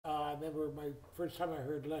remember my first time I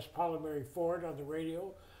heard Les Paul and Mary Ford on the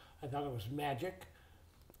radio. I thought it was magic,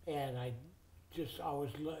 and I just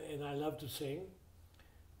always and I love to sing,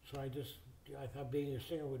 so I thought being a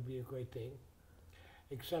singer would be a great thing.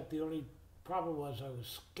 Except the only problem was I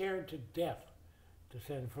was scared to death to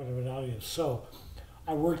stand in front of an audience. So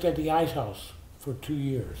I worked at the Ice House for 2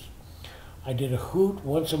 years. I did a hoot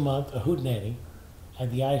once a month, a hoot nanny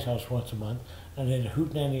at the Ice House once a month, and I did a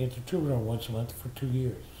hoot nanny at the Troubadour once a month for 2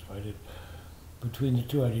 years. So I did, between the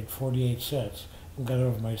two, I did 48 sets and got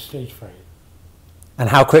over my stage fright. And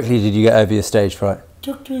how quickly did you get over your stage fright?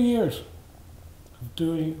 Took 2 years of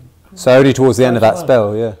doing. So only towards the end of that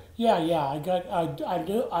spell, yeah. Yeah.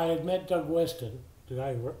 I had met Doug Weston, the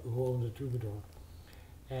guy who owned the Troubadour,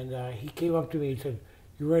 and he came up to me and said,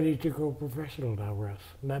 "You're ready to go professional now, Russ."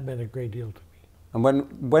 And that meant a great deal to me. And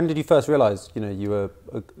when did you first realise, you were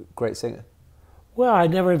a great singer? Well,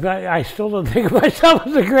 I still don't think of myself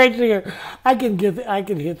as a great singer. I can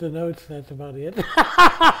hit the notes. That's about it.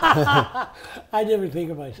 I never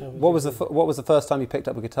think of myself. What was the first time you picked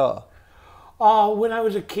up a guitar? When I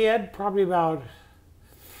was a kid, probably about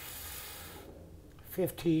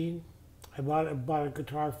 15. I bought a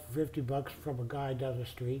guitar for $50 from a guy down the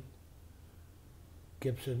street.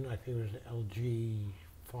 Gibson, I think it was an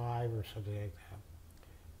LG5 or something like that.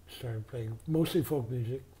 Started playing mostly folk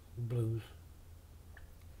music, blues.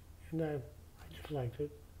 And I just liked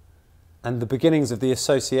it. And the beginnings of the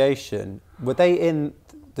association, were they in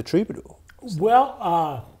the Troubadour?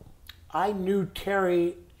 Well, I knew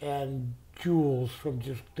Terry and Jules from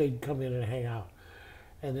they'd come in and hang out.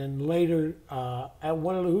 And then later, at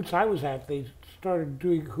one of the hoots I was at, they started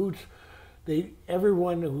doing hoots.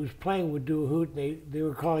 Everyone who was playing would do a hoot, and they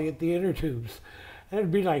were calling it the Inner Tubes. And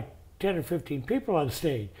it'd be like 10 or 15 people on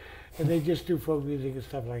stage. And they just do folk music and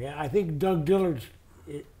stuff like that. I think Doug Dillard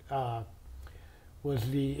was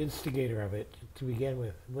the instigator of it to begin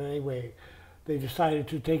with. But anyway, they decided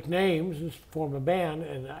to take names and form a band,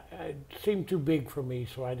 and it seemed too big for me,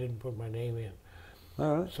 so I didn't put my name in.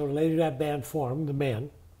 All right. So later that band formed, the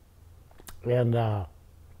Men, and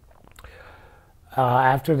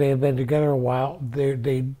after they had been together a while, they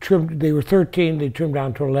were 13, they trimmed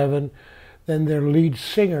down to 11. Then their lead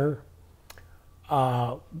singer,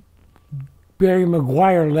 Barry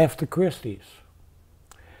McGuire, left the Christies.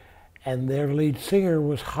 And their lead singer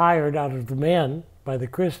was hired out of the Men by the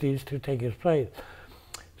Christies to take his place.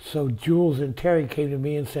 So Jules and Terry came to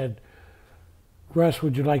me and said, "Russ,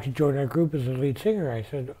 would you like to join our group as a lead singer?" I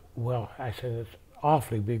said, it's an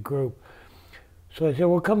awfully big group. So I said,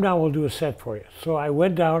 "Well, come down, we'll do a set for you." So I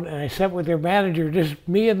went down and I sat with their manager, just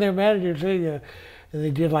me and their manager sitting there, and they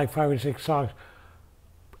did like 5 or 6 songs.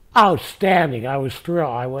 Outstanding. I was thrilled.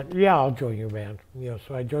 I went, "Yeah, I'll join your band."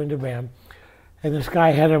 So I joined the band. And this guy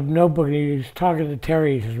had a notebook, and he was talking to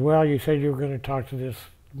Terry. He says, "Well, you said you were going to talk to this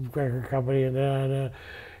record company," and then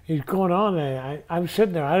he's going on. And I'm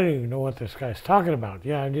sitting there. I don't even know what this guy's talking about.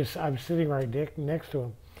 Yeah, I'm sitting right next to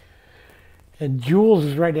him. And Jules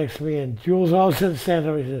is right next to me, and Jules all of a sudden stands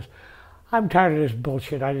up and says, "I'm tired of this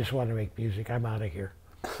bullshit. I just want to make music. I'm out of here."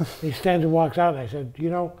 He stands and walks out, and I said, "I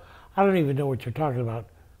don't even know what you're talking about.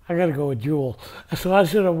 I got to go with Jules." So I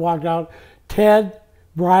sort of walked out. Ted,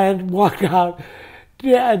 Brian walked out.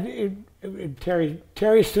 Yeah, and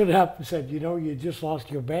Terry stood up and said, "You just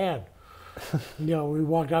lost your band." We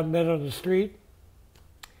walked out and met on the street.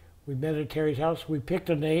 We met at Terry's house. We picked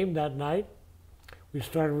a name that night. We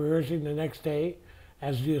started rehearsing the next day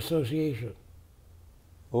as the Association.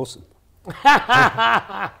 Awesome.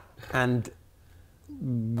 And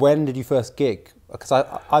when did you first gig? Because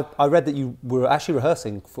I read that you were actually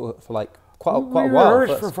rehearsing for like quite a while. We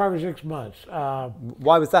rehearsed for 5 or 6 months.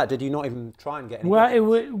 Why was that? Did you not even try and get any?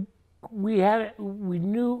 Well, we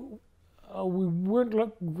knew we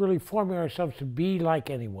weren't really forming ourselves to be like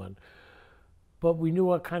anyone, but we knew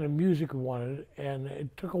what kind of music we wanted, and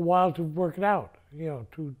it took a while to work it out.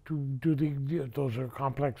 To do those are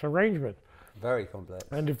complex arrangements. Very complex.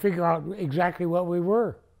 And to figure out exactly what we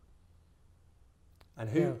were. And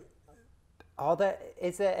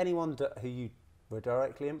is there anyone who you were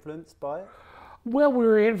directly influenced by? Well, we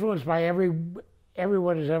were influenced by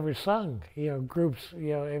everyone who's ever sung, groups,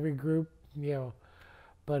 every group,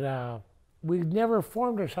 but we never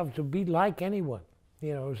formed ourselves to be like anyone.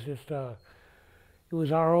 It was just, it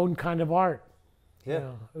was our own kind of art.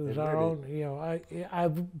 Yeah, it was our own.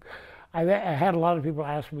 I had a lot of people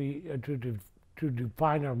ask me to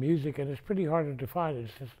define our music, and it's pretty hard to define.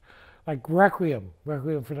 It's just like Requiem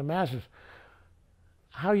for the Masses.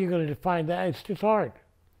 How are you going to define that? It's just art.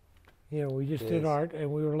 We just did art,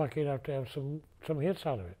 and we were lucky enough to have some hits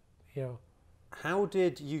out of it. How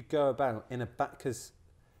did you go about because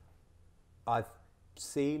I've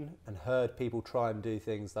seen and heard people try and do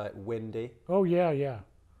things like Windy Oh yeah, yeah.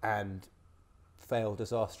 and fail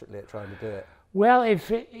disastrously at trying to do it. Well,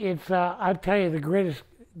 it's I'll tell you the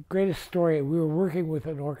greatest story. We were working with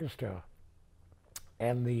an orchestra,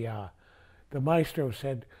 and the maestro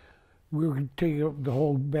said we were taking the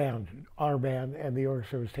whole band, our band, and the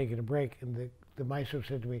orchestra was taking a break, and the maestro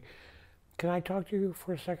said to me, "Can I talk to you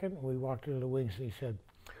for a second?" And we walked into the wings, and he said,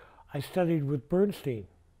 "I studied with Bernstein,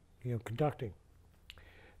 conducting,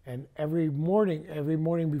 and every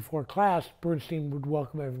morning before class, Bernstein would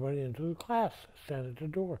welcome everybody into the class, stand at the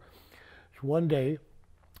door." So one day,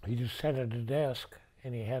 he just sat at a desk,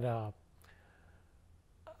 and he had a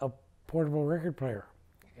portable record player,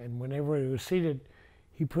 and when everybody was seated,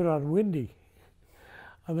 he put on Windy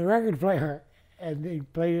on the record player, and they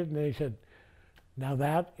played it, and they said, "Now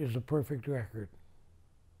that is a perfect record."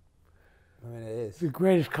 I mean, it is. The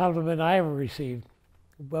greatest compliment I ever received.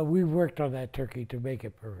 But we worked on that turkey to make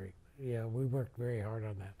it perfect. Yeah, we worked very hard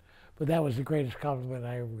on that. But that was the greatest compliment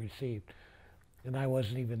I ever received. And I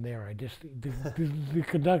wasn't even there. The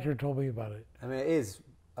conductor told me about it. I mean, it is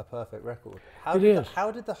a perfect record. How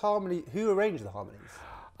did the harmony, who arranged the harmonies?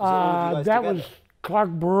 Was it all of you guys that together? was Clark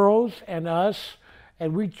Burroughs and us,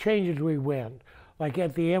 and we changed as we went. Like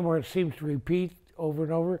at the end where it seems to repeat over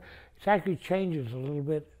and over, it actually changes a little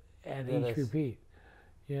bit at each repeat.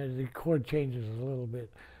 The chord changes a little bit.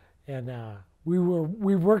 And we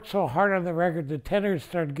worked so hard on the record, the tenors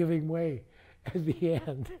started giving way at the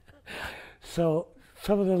end. So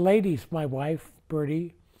some of the ladies, my wife,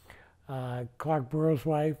 Bertie, Clark Burroughs'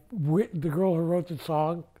 wife, the girl who wrote the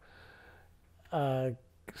song,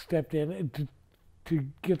 stepped in to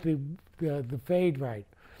get the fade right.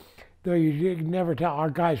 Though you could never tell, our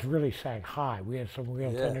guys really sang high. We had some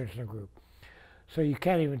real tenors in the group. So you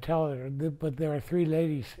can't even tell it, but there are 3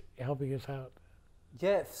 ladies helping us out.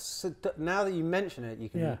 Yeah, so now that you mention it, you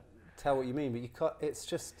can tell what you mean, but you can't, it's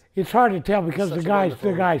just... It's hard to tell because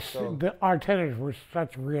our tenors were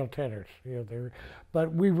such real tenors.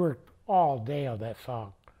 But we worked all day on that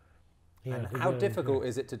song. And how difficult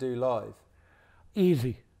is it to do live?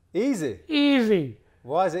 Easy. Easy? Easy.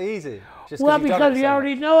 Why is it easy? Just because you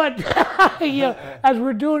already know it. As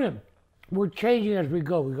we're doing it, we're changing as we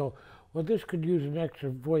go. We go, well, this could use an extra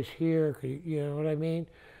voice here. You know what I mean?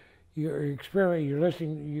 You're experimenting, you're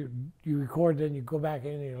listening, you record, then you go back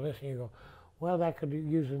in and you're listening, you go, well, that could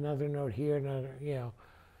use another note here,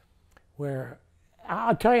 where,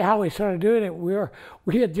 I'll tell you how we started doing it.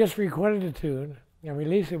 We had just recorded a tune and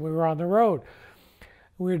released it. We were on the road.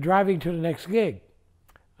 We were driving to the next gig,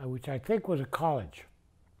 which I think was a college.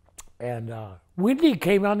 And Windy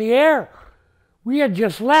came on the air. We had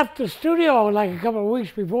just left the studio like a couple of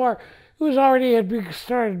weeks before. It was already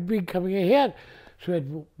started becoming a hit. So we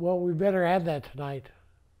said, well, we better add that tonight.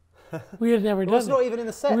 We had never done it. It's not even in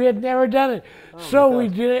the set. We had never done it. So we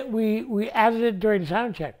did it. We added it during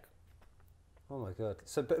sound check. Oh my God.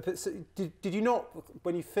 So, so did you not,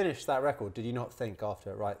 when you finished that record, did you not think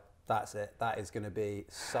after, right, that's it, that is going to be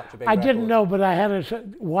such a big record? I didn't know, but I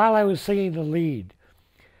had while I was singing the lead,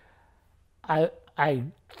 I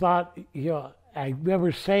thought, I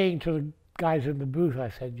remember saying to the guys in the booth,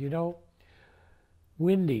 I said,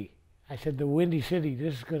 Windy. I said, the Windy City,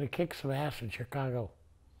 this is going to kick some ass in Chicago.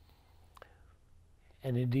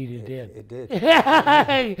 And indeed it did. It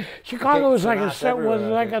did. Chicago was like a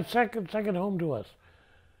second home to us.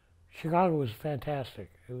 Chicago was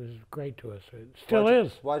fantastic. It was great to us. It still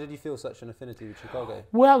is. Why did you feel such an affinity with Chicago?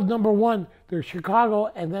 Well, number one, there's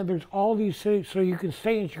Chicago, and then there's all these cities, so you can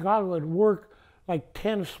stay in Chicago and work like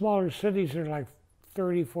 10 smaller cities that are like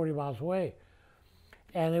 30, 40 miles away.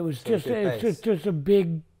 And it was just a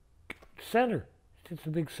big center. It's a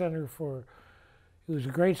big center it was a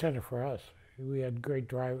great center for us. We had great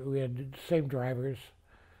drivers. We had the same drivers.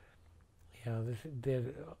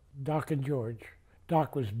 Doc and George.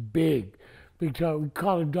 Doc was big. We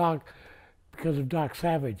called him Doc because of Doc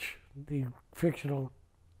Savage, the fictional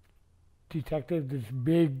detective, this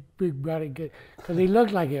big body, because he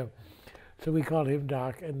looked like him. So we called him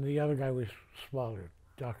Doc, and the other guy was smaller,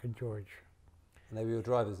 Doc and George. And they were your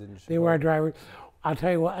drivers in Chicago? They were our drivers. I'll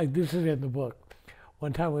tell you what, this is in the book.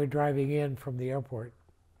 One time we were driving in from the airport,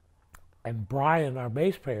 and Brian, our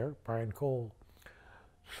bass player, Brian Cole,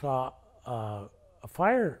 saw a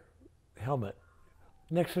fire helmet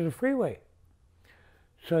next to the freeway.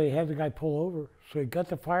 So he had the guy pull over. So he got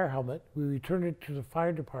the fire helmet. We returned it to the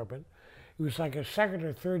fire department. It was like a second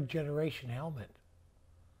or third generation helmet.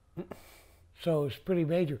 So it was pretty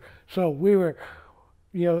major. So we were,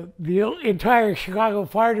 the entire Chicago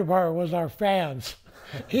Fire Department was our fans.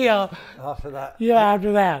 You know, After that. yeah,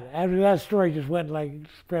 after that story just went like,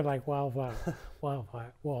 spread like wildfire.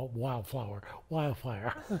 Wildfire.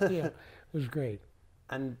 Yeah, it was great.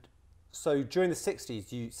 And so during the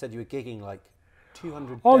 60s, you said you were gigging like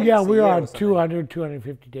 200 Oh dates yeah, a we year were or on something. 200,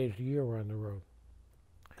 250 days a year we're on the road.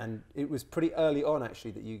 And it was pretty early on,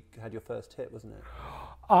 actually, that you had your first hit, wasn't it?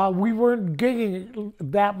 We weren't gigging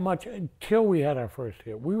that much until we had our first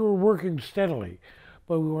hit. We were working steadily,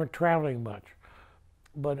 but we weren't traveling much.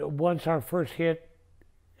 But once our first hit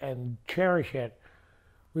and Cherish hit,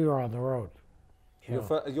 we were on the road.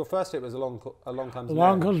 Your first hit was a long time.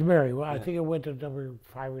 Along Comes Mary. Well, I Yeah. think it went to number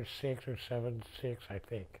 5 or 6 or 7, 6, I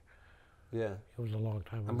think. Yeah. It was a long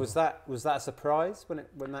time ago. And was that a surprise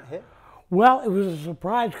when that hit? Well, it was a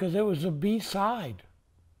surprise because it was a B-side.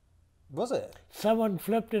 Was it? Someone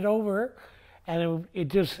flipped it over, and it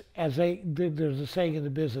just, there's a saying in the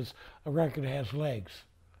business, a record has legs.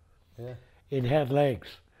 Yeah. It had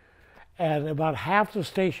legs. And about half the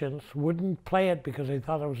stations wouldn't play it because they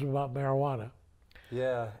thought it was about marijuana.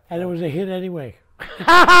 Yeah. And it was a hit anyway.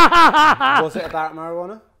 Was it about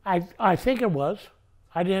marijuana? I think it was.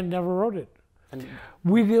 I never wrote it. And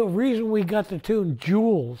The reason we got the tune,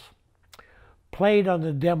 Jules, played on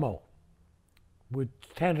the demo, which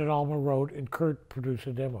Tandon Alma wrote, and Kurt produced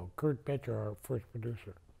the demo. Kurt Betcher, our first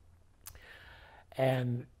producer.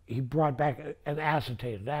 And he brought back an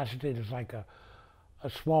acetate. An acetate is like a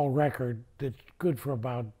small record that's good for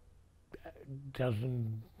about a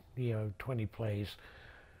dozen, 20 plays.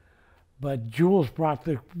 But Jules brought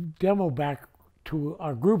the demo back to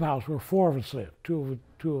our group house where 4 of us lived. Two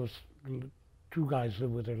guys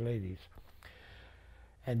lived with their ladies.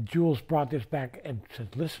 And Jules brought this back and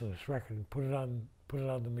said, "Listen to this record," and put it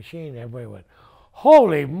on the machine. Everybody went,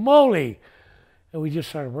 "Holy moly!" And we just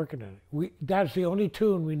started working on it. That's the only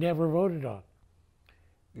tune we never voted on.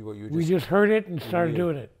 We just heard it and started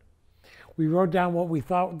doing it. We wrote down what we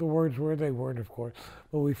thought the words were. They weren't, of course,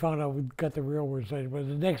 but we found out we got the real words later. But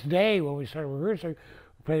the next day, when we started rehearsing,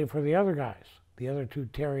 we played it for the other guys, the other two,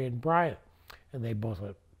 Terry and Brian, and they both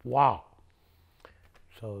went, "Wow!"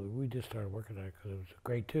 So we just started working on it because it was a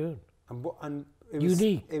great tune. And it was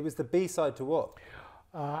Unique. It was the B-side to what?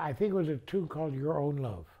 I think it was a tune called "Your Own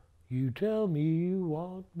Love." You tell me you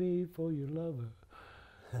want me for your lover.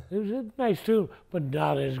 It was a nice tune, but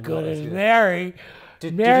not as good as Mary.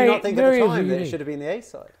 Did Mary, you not think Mary at the is time that it unique. should have been the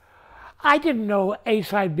A-side? I didn't know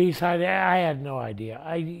A-side, B-side. I had no idea.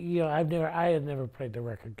 I had never played the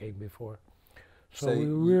record game before, so we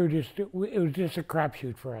were just. It was just a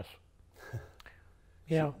crapshoot for us.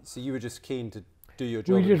 So you were just keen to do your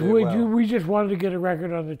job. We just wanted to get a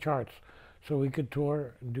record on the charts, so we could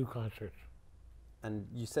tour and do concerts. And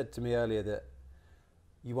you said to me earlier that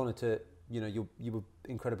you wanted to, you were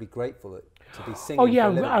incredibly grateful to be singing. Oh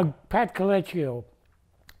yeah, for a living. Pat Colecchio,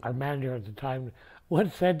 our manager at the time,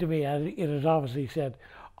 once said to me in his office, he said,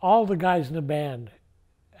 "All the guys in the band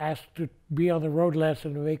asked to be on the road less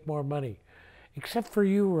and to make more money, except for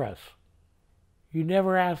you, Russ. You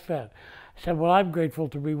never asked that." I said, "Well, I'm grateful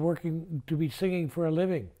to be singing for a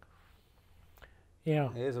living."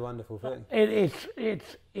 It is a wonderful thing.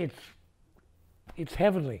 It's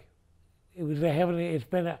heavenly. It was a heavenly.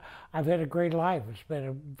 I've had a great life. It's been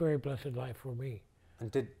a very blessed life for me.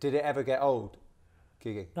 And did it ever get old,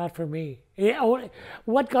 gigging? Not for me.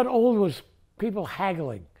 What got old was people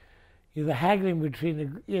haggling. The haggling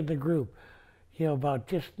between in the group, about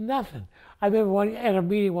just nothing. I remember at a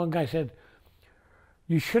meeting, one guy said,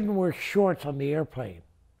 "You shouldn't wear shorts on the airplane."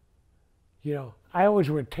 I always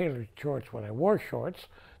wore tailored shorts when I wore shorts.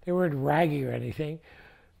 They weren't raggy or anything.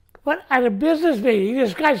 But at a business meeting,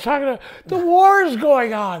 this guy's talking about the war is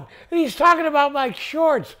going on, and he's talking about my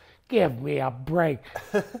shorts. Give me a break.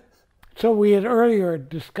 So we had earlier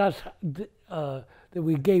discussed that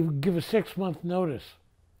we give a 6-month notice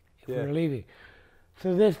if we were leaving.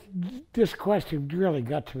 So this question really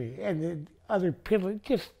got to me, and the other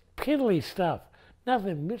piddly stuff,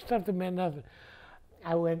 nothing, stuff that meant nothing.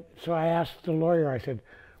 So I asked the lawyer. I said,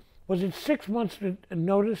 "Was it 6 months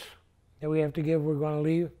notice that we have to give? We're going to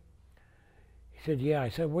leave." He said, "Yeah." I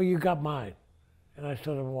said, "Well, you got mine," and I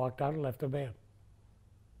stood up and walked out and left the band.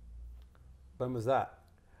 When was that?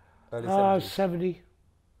 Early 70s? 70.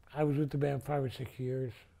 I was with the band 5 or 6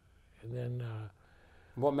 years, and then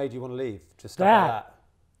What made you want to leave? Just stuff like that.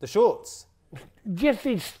 The shorts. just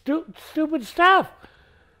these stupid stuff.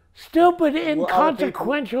 Stupid,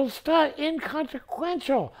 inconsequential stuff.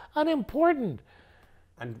 Inconsequential, unimportant.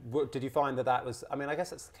 And did you find that was? I mean, I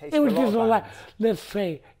guess that's the case. It was for a just lot of bands. let's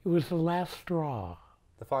say it was the last straw.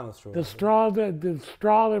 The final straw. The straw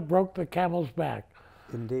that broke the camel's back.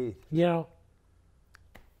 Indeed.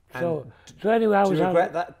 So anyway, I Do was you on.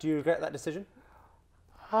 regret that? Do you regret that decision?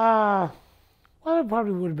 Well, it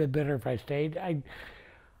probably would have been better if I stayed.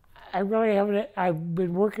 I really haven't. I've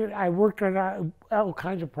been working. I worked on all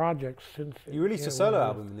kinds of projects since. You released a solo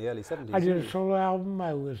album in the early 70s. I did a solo album.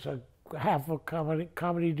 I was a half a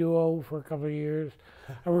comedy duo for a couple of years.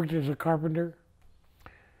 I worked as a carpenter.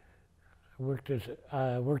 I worked as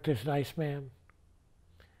an Iceman.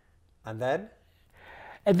 And then?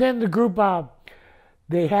 And then the group,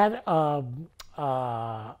 they had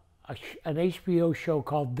an HBO show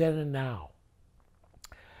called Then and Now.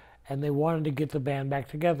 And they wanted to get the band back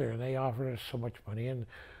together, and they offered us so much money. And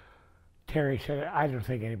Terry said, I don't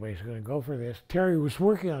think anybody's going to go for this. Terry was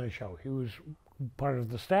working on the show. He was part of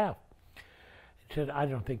the staff. He said, I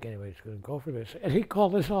don't think anybody's going to go for this. And he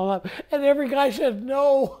called us all up, and every guy said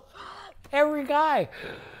no. Every guy.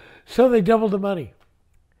 So they doubled the money.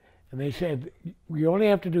 And they said, you only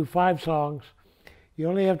have to do 5 songs. You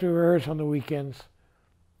only have to rehearse on the weekends.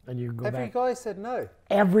 And you can go back. Every guy said no.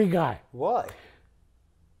 Every guy. Why?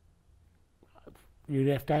 You'd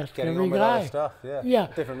have to ask Getting every on with guy. other stuff, yeah. Yeah.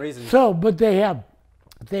 Different reasons. So, but they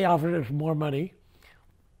offered us more money.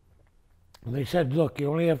 And they said, look, you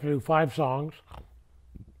only have to do 5 songs.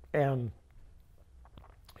 And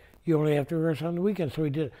you only have to rehearse on the weekends. So we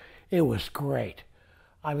did. It was great.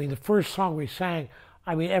 I mean, the first song we sang,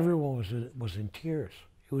 I mean, everyone was in tears.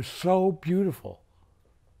 It was so beautiful.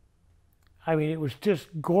 I mean, it was just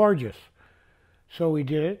gorgeous. So we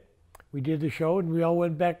did it. We did the show, and we all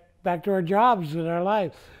went back to our jobs and our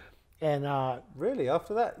lives. And really,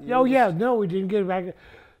 after that? yeah, no, we didn't get it back.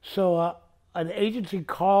 So an agency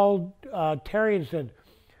called Terry and said,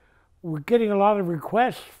 "We're getting a lot of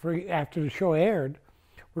requests for after the show aired.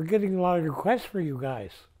 We're getting a lot of requests for you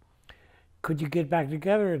guys. Could you get back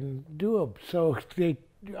together and do them?" So they,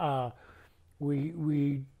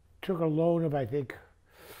 we took a loan of, I think,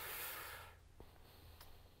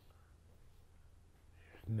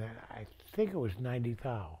 it was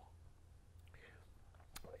 90,000.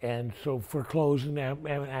 And so for clothes and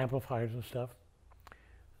amplifiers and stuff,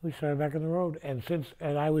 we started back on the road. And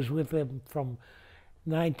I was with them from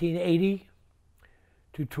 1980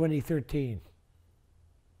 to 2013.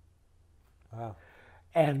 Wow.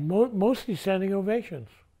 And mostly standing ovations.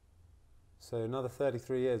 So another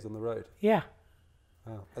 33 years on the road. Yeah.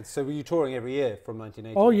 Wow. And so were you touring every year from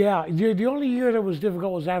 1980? Oh, yeah. The only year that was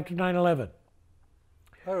difficult was after 9/11.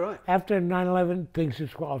 Oh, right. After 9/11, things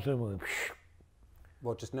just all of a sudden went.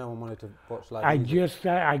 Well, just no one wanted to watch live music.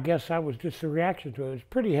 I guess that was just a reaction to it. It was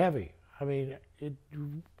pretty heavy. I mean, it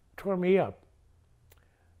tore me up.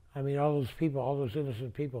 I mean, all those people, all those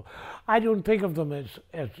innocent people. I don't think of them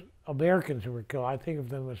as Americans who were killed. I think of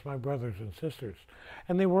them as my brothers and sisters.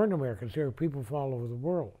 And they weren't Americans. They were people from all over the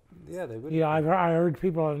world. Yeah, they would. Yeah, I heard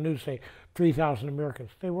people on the news say 3,000 Americans.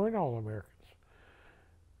 They weren't all Americans.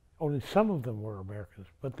 Only some of them were Americans,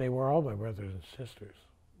 but they were all my brothers and sisters.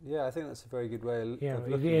 Yeah, I think that's a very good way of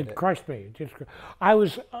looking at it crushed me. I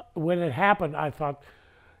was, when it happened, I thought,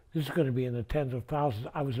 this is going to be in the tens of thousands.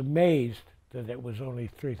 I was amazed that it was only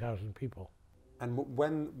 3,000 people. And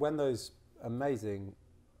when those amazing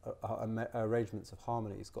arrangements of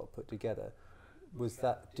harmonies got put together, was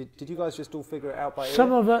that, did you guys just all figure it out by ear?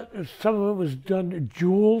 Some of it was done.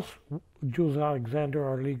 Jules Alexander,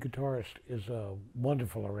 our lead guitarist, is a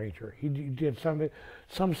wonderful arranger. He did some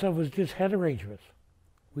stuff was just head arrangements.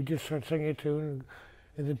 We just started singing a tune,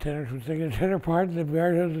 and the tenors would sing the tenor part, and the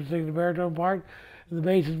baritones would sing the baritone part, and the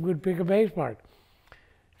basses would pick a bass part.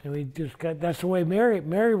 And we just that's the way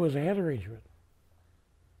Mary was a head arrangement.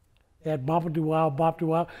 That bop-a-doo-wow,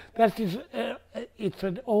 bop-doo-wow. That's just, it's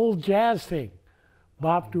an old jazz thing.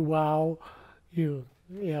 Bop-doo-wow, you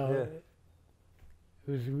know.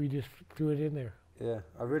 Yeah. We just threw it in there. Yeah,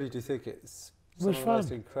 I really do think it's some of the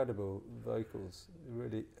most incredible vocals.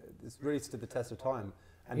 It's really stood the test of time.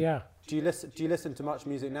 And yeah. Do you listen to much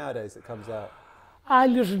music nowadays that comes out? I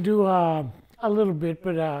listen to a little bit,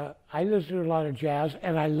 but I listen to a lot of jazz,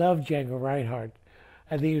 and I love Django Reinhardt.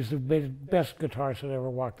 I think he's the best guitarist that ever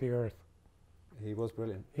walked the earth. He was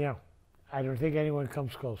brilliant. Yeah, I don't think anyone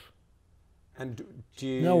comes close. And do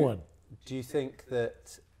you think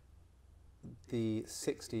that the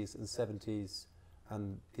 60s and 70s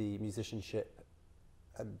and the musicianship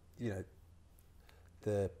and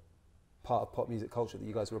the part of pop music culture that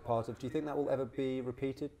you guys were a part of, do you think that will ever be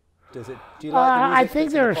repeated? Do you like the music? I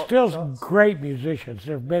think there are still some great musicians.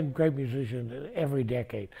 There have been great musicians in every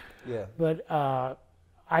decade. Yeah. But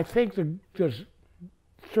I think there's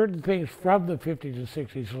certain things from the 50s and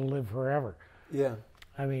 60s will live forever. Yeah.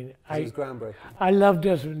 I mean, it was groundbreaking. I love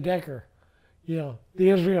Desmond Decker. The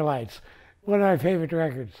Israelites. One of my favorite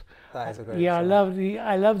records. That is a great Yeah, song.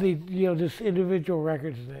 I love the just individual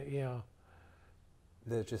records that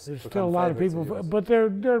They're just there's become still a lot of favourites people, yours. but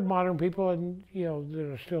they're modern people, and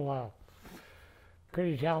they're still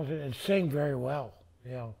pretty talented and sing very well.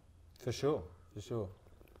 For sure, for sure.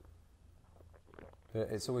 But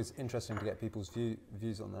it's always interesting to get people's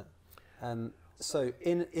views on that. And so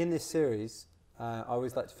in this series, I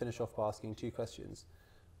always like to finish off by asking 2 questions.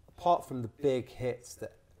 Apart from the big hits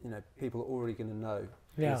that people are already going to know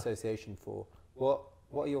the association for, what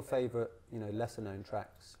are your favourite lesser known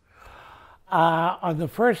tracks? On the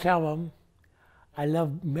first album, I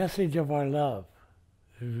love "Message of Our Love."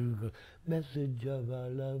 Message of our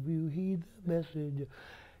love, you heed the message.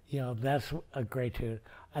 That's a great tune.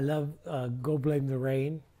 I love "Go Blame the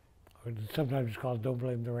Rain," or sometimes it's called "Don't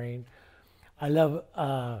Blame the Rain." I love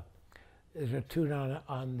there's a tune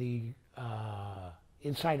on the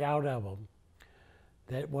Inside Out album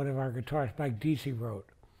that one of our guitarists, Mike Deasy, wrote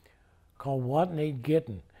called "Wantin' Ain't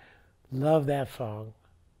Gettin'." Love that song.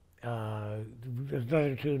 There's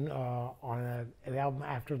another tune on an album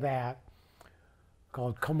after that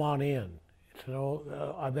called "Come On In." It's an old.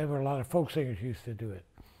 I remember a lot of folk singers used to do it,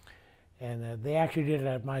 and they actually did it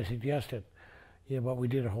at my suggestion. But we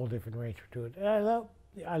did a whole different arrangement to it. And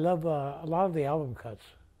I love a lot of the album cuts.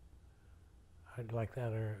 I'd like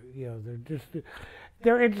that, or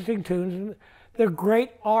they're interesting tunes. And they're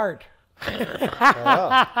great art.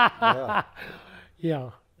 Yeah.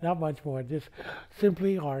 Yeah, not much more. Just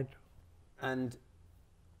simply art. And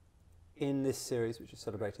in this series, which is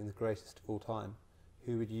celebrating the greatest of all time,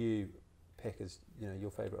 who would you pick as your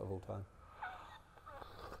favourite of all time?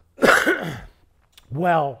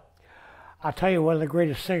 Well, I'll tell you, one of the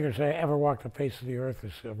greatest singers that ever walked the face of the earth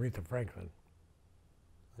is Aretha Franklin.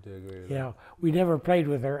 I do agree with that. We never played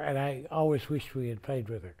with her, and I always wished we had played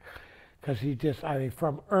with her, because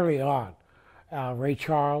from early on, Ray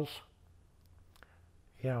Charles.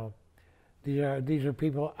 These are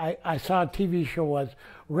people. I saw a TV show once.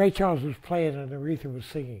 Ray Charles was playing and Aretha was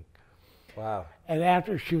singing. Wow. And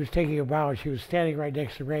after she was taking a bow, she was standing right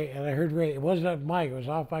next to Ray, and I heard Ray. It wasn't on mic; it was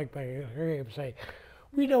off mic. But I heard him say,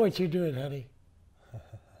 "We know what you're doing, honey."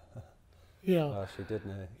 Oh, she did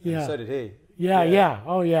know. Yeah. And so did he. Yeah.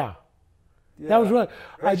 Oh, yeah. That was what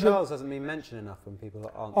Ray Charles hasn't been mentioned enough when people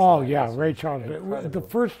answer. Oh, yeah, Ray Charles. Incredible. The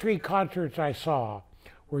first 3 concerts I saw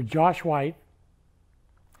were Josh White,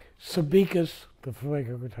 Sabicas, the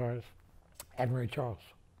flamenco guitarist, and Ray Charles,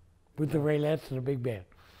 with the Raylettes and a big band,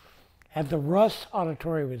 at the Russ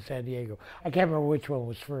Auditorium in San Diego. I can't remember which one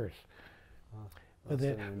was first.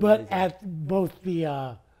 But at both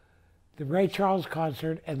the Ray Charles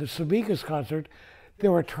concert and the Sabicas concert,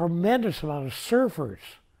 there were a tremendous amount of surfers.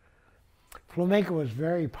 Flamenco was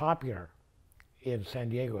very popular in San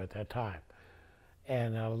Diego at that time,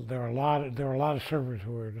 and there were a lot of surfers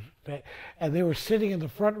who were, and they were sitting in the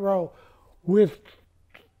front row with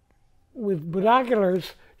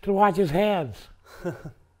binoculars to watch his hands.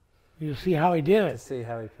 You see how he did it. To see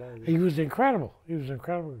how he played. He was incredible. He was an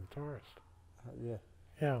incredible guitarist. Yeah.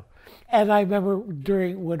 Yeah. And I remember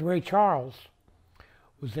when Ray Charles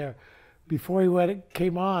was there, before he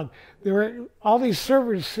came on, there were all these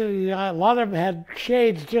servers sitting. A lot of them had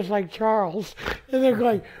shades just like Charles, and they're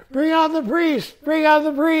going, "Bring on the priest! Bring on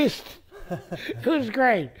the priest!" It was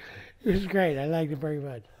great. It was great. I liked it very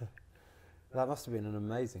much. That must have been an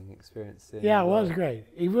amazing experience. Yeah, it was great.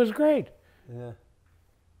 He was great. Yeah.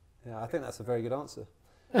 Yeah, I think that's a very good answer.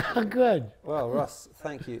 Good. Well, Russ,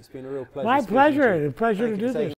 thank you. It's been a real pleasure. My pleasure. A pleasure to do this.